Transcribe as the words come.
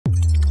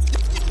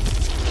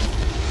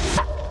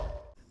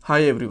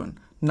Hi everyone.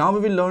 Now we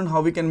will learn how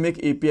we can make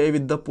API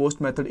with the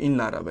post method in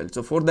Laravel.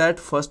 So for that,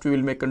 first we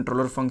will make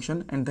controller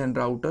function and then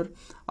router.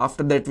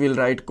 After that, we will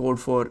write code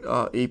for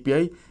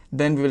API.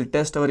 Then we will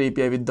test our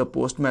API with the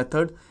post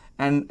method.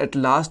 And at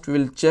last, we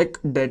will check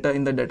data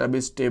in the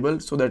database table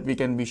so that we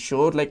can be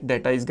sure like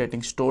data is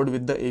getting stored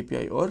with the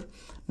API or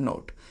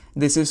not.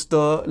 This is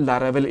the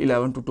Laravel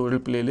 11 tutorial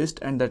playlist,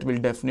 and that will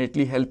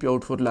definitely help you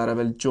out for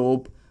Laravel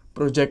job,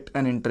 project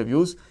and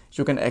interviews.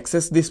 You can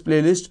access this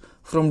playlist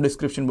from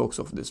description box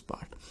of this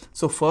part.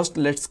 So first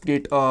let's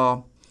create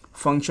a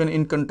function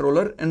in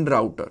controller and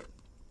router.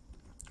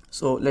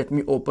 So let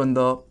me open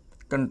the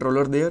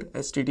controller there,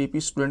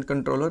 http student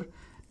controller,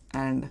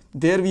 and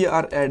there we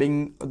are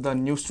adding the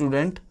new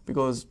student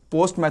because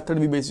post method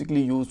we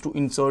basically use to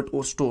insert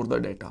or store the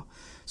data.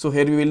 So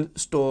here we will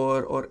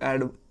store or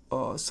add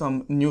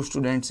some new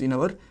students in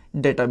our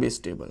database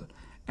table,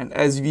 and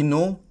as we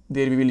know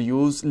there we will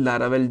use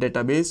Laravel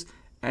database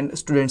and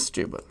students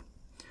table.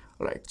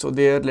 Right, so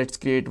there let's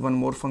create one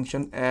more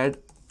function, add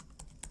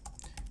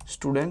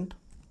student,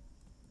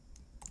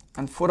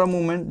 and for a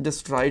moment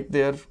just write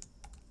there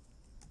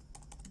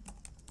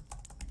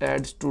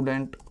add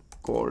student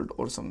called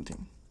or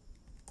something.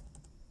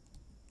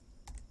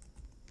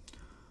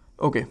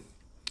 Okay,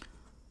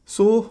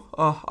 so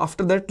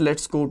after that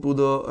let's go to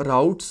the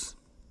routes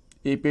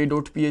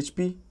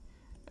api.php,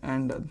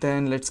 and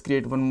then let's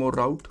create one more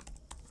route,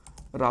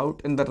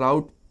 and the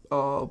route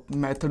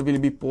method will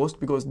be post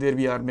because there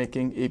we are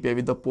making API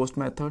with the post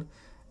method.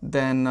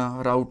 Then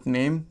route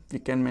name we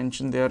can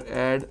mention there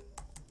add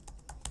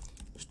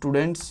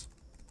students.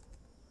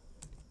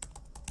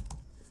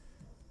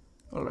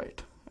 All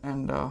right,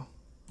 and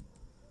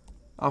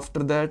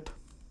after that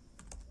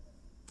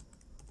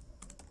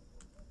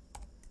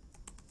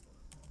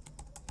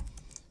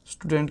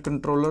student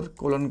controller :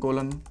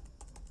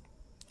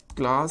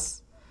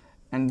 class,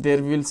 and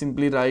there we will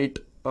simply write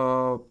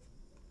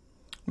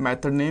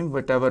method name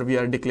whatever we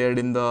are declared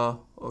in the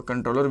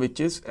controller, which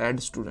is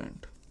add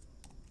student.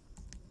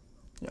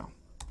 Yeah,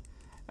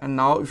 and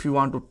now if you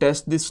want to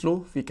test this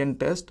flow we can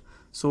test.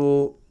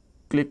 So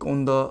click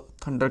on the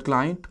Thunder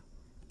client,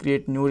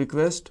 create new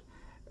request,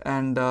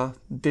 and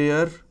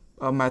there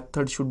a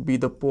method should be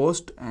the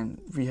post, and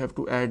we have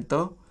to add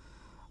the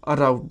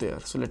route there.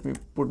 So let me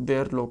put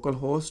there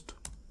localhost.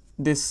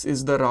 This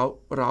is the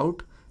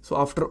route. So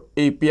after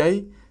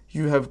API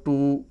you have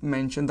to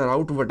mention the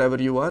route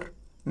whatever you are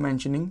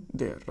mentioning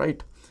there,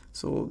 right?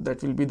 So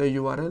that will be the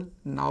URL.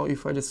 Now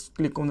if I just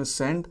click on the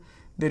send,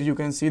 there you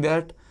can see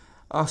that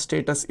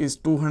status is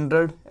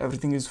 200,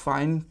 everything is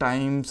fine,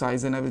 time,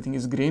 size and everything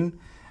is green,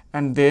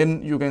 and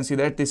then you can see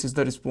that this is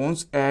the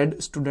response,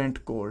 add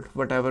student code,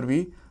 whatever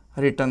we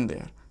written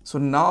there. So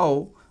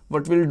now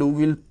what we'll do,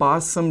 we'll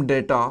pass some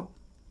data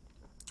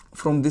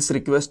from this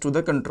request to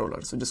the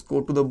controller. So just go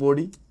to the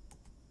body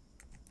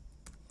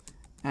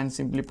and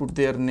simply put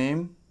their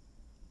name.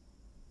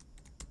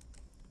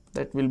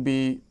 That will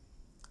be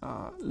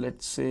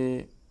let's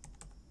say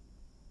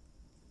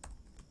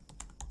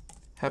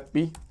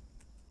happy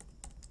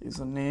is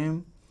a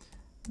name.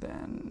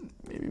 Then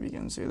maybe we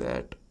can say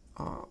that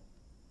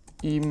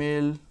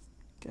email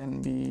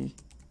can be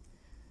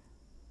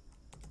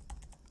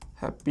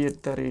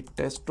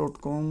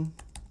happy@test.com,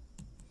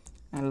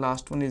 and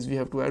last one is we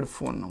have to add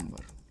phone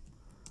number.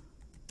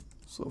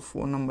 So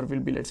phone number will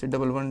be, let's say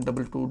 11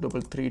 22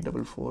 33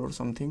 44 or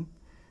something.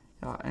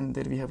 And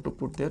there we have to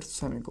put their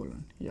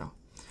semicolon. Yeah,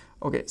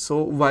 okay,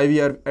 so why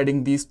we are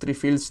adding these three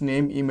fields,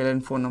 name, email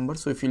and phone number.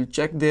 So if you'll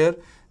check there,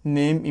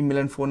 name, email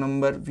and phone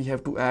number, we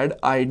have to add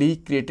ID,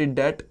 created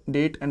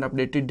date and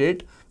updated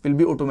date will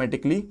be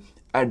automatically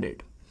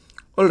added.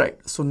 All right,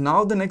 so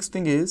now the next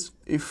thing is,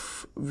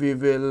 if we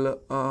will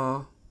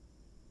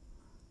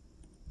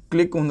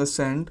click on the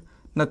send,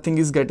 nothing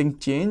is getting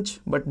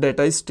changed, but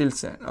data is still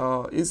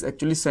is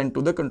actually sent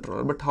to the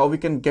controller. But how we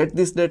can get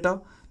this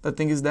data? The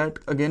thing is that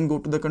again go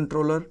to the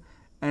controller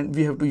and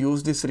we have to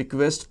use this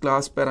request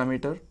class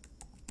parameter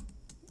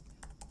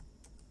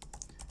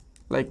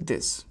like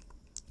this.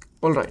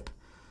 All right,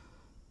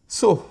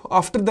 so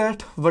after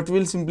that what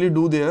we'll simply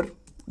do there,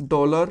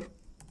 dollar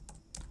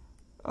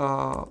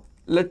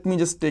let me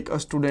just take a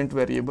student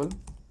variable,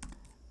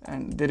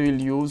 and there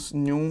we'll use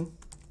new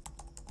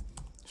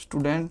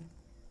student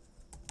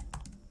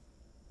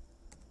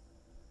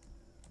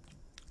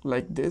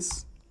like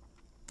this,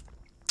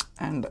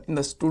 and in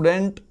the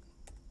student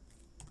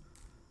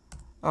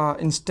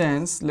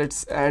instance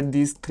let's add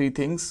these three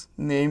things,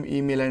 name,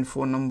 email and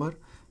phone number.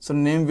 So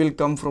name will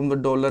come from the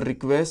dollar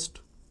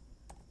request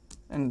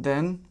and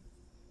then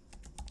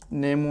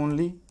name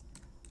only.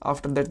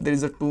 After that there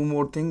is a two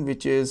more thing,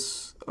 which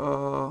is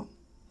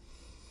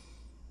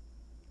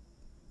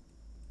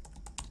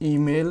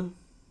email,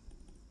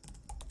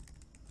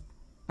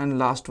 and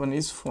last one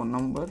is phone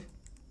number.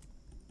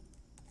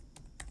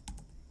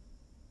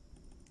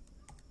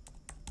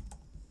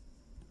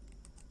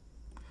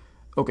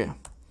 Okay,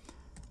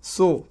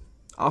 so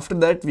after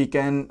that we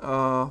can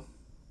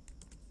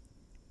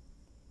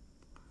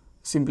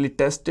simply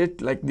test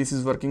it like this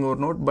is working or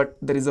not. But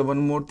there is a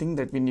one more thing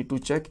that we need to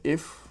check.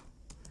 If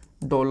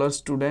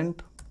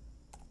 $student,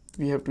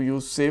 we have to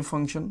use save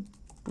function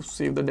to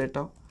save the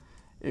data.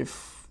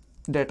 If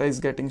data is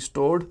getting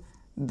stored,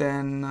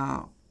 then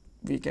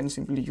we can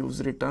simply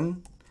use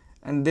return,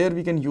 and there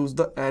we can use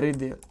the array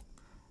there,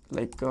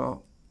 like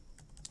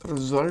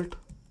result,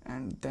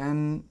 and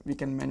then we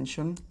can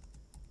mention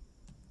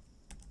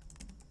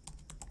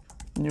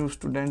new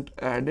student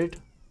added,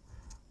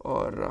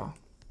 or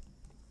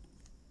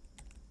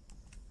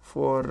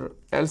for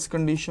else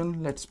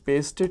condition, let's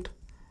paste it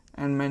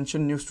and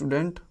mention new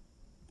student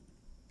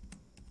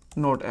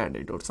not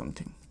added or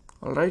something.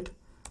 All right,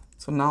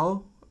 so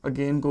now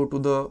again go to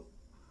the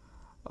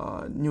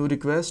new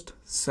request,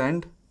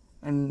 send,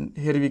 and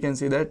here we can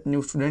see that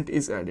new student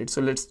is added.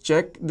 So let's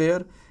check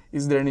there,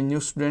 is there any new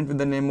student with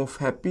the name of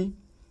Happy?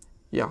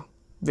 Yeah,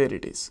 there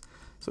it is.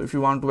 So if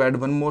you want to add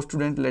one more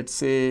student, let's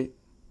say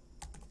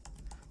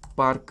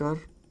Parker,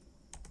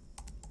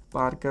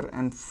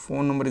 and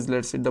phone number is,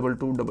 let's say,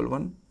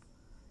 2211.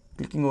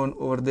 Clicking on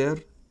over there,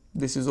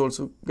 this is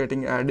also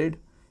getting added.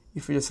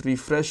 If we just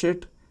refresh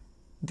it,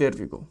 there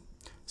we go.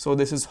 So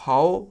this is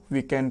how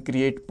we can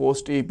create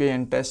post API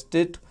and test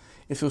it.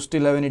 If you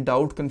still have any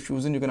doubt,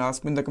 confusion, you can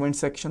ask me in the comment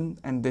section,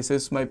 and this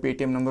is my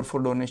Paytm number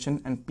for donation.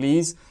 And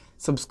please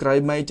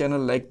subscribe my channel,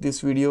 like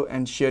this video,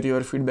 and share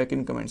your feedback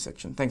in comment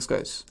section. Thanks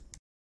guys.